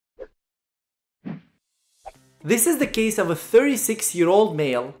This is the case of a 36-year-old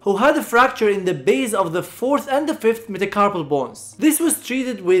male who had a fracture in the base of the 4th and the 5th metacarpal bones. This was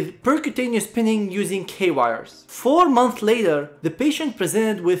treated with percutaneous pinning using K-wires. 4 months later, the patient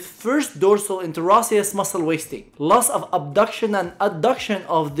presented with first dorsal interosseous muscle wasting, loss of abduction and adduction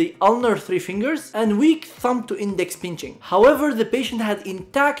of the ulnar 3 fingers, and weak thumb to index pinching. However, the patient had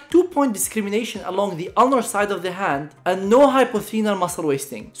intact 2-point discrimination along the ulnar side of the hand and no hypothenar muscle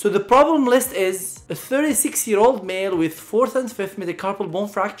wasting. So the problem list is a 36-year-old male with 4th and 5th metacarpal bone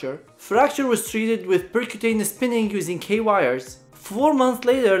fracture. Fracture was treated with percutaneous pinning using K-wires. 4 months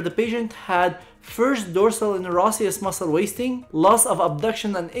later, the patient had first dorsal interosseous muscle wasting, loss of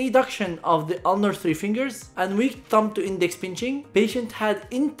abduction and adduction of the ulnar 3 fingers, and weak thumb to index pinching. Patient had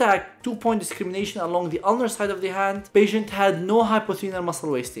intact 2-point discrimination along the ulnar side of the hand. Patient had no hypothenar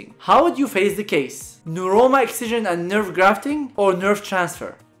muscle wasting. How would you face the case? Neuroma excision and nerve grafting or nerve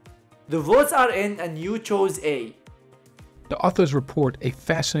transfer? The votes are in and you chose A. The authors report a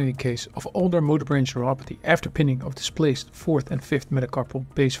fascinating case of ulnar motor branch neuropathy after pinning of displaced 4th and 5th metacarpal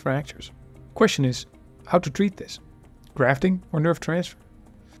base fractures. Question is, how to treat this? Grafting or nerve transfer?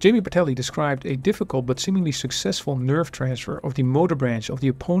 Jamie Bartelli described a difficult but seemingly successful nerve transfer of the motor branch of the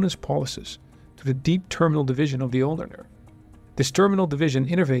opponent's pollicis to the deep terminal division of the ulnar nerve. This terminal division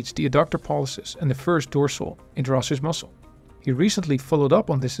innervates the adductor pollicis and the first dorsal interosseous muscle. He recently followed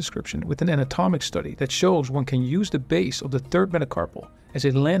up on this description with an anatomic study that shows one can use the base of the 3rd metacarpal as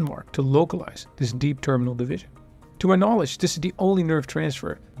a landmark to localize this deep terminal division. To my knowledge, this is the only nerve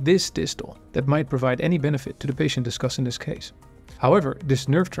transfer this distal that might provide any benefit to the patient discussed in this case. However, this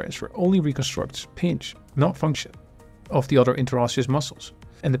nerve transfer only reconstructs pinch, not function, of the other interosseous muscles,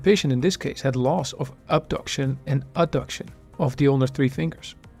 and the patient in this case had loss of abduction and adduction of the ulnar 3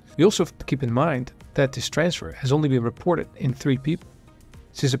 fingers. We also have to keep in mind that this transfer has only been reported in 3 people.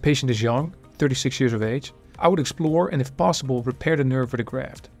 Since the patient is young, 36 years of age, I would explore and if possible repair the nerve with a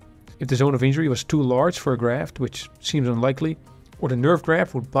graft. If the zone of injury was too large for a graft, which seems unlikely, or the nerve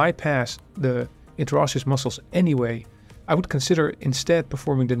graft would bypass the interosseous muscles anyway, I would consider instead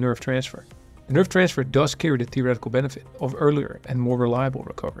performing the nerve transfer. The nerve transfer does carry the theoretical benefit of earlier and more reliable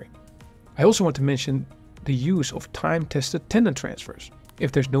recovery. I also want to mention the use of time-tested tendon transfers.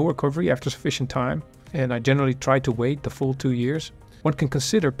 If there's no recovery after sufficient time, and I generally try to wait the full 2 years, one can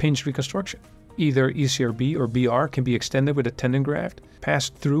consider pinch reconstruction. Either ECRB or BR can be extended with a tendon graft,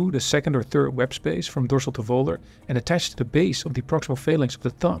 passed through the 2nd or 3rd web space from dorsal to volar, and attached to the base of the proximal phalanx of the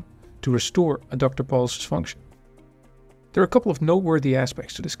thumb to restore adductor pollicis function. There are a couple of noteworthy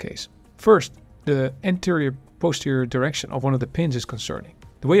aspects to this case. First, the anterior-posterior direction of one of the pins is concerning.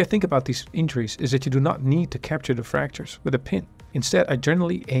 The way I think about these injuries is that you do not need to capture the fractures with a pin. Instead, I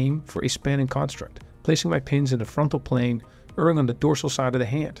generally aim for a spanning construct, placing my pins in the frontal plane, erring on the dorsal side of the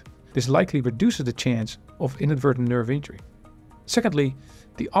hand. This likely reduces the chance of inadvertent nerve injury. Secondly,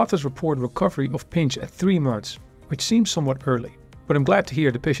 the authors report recovery of pinch at 3 months, which seems somewhat early, but I'm glad to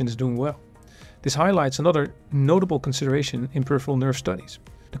hear the patient is doing well. This highlights another notable consideration in peripheral nerve studies.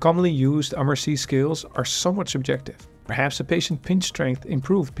 The commonly used MRC scales are somewhat subjective. Perhaps the patient pinch strength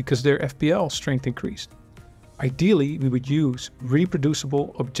improved because their FPL strength increased. Ideally, we would use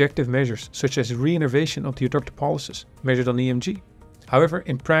reproducible objective measures such as reinnervation of the adductor pollicis measured on EMG. However,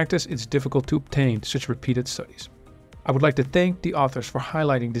 in practice it's difficult to obtain such repeated studies. I would like to thank the authors for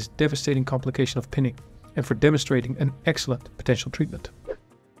highlighting this devastating complication of pinning and for demonstrating an excellent potential treatment.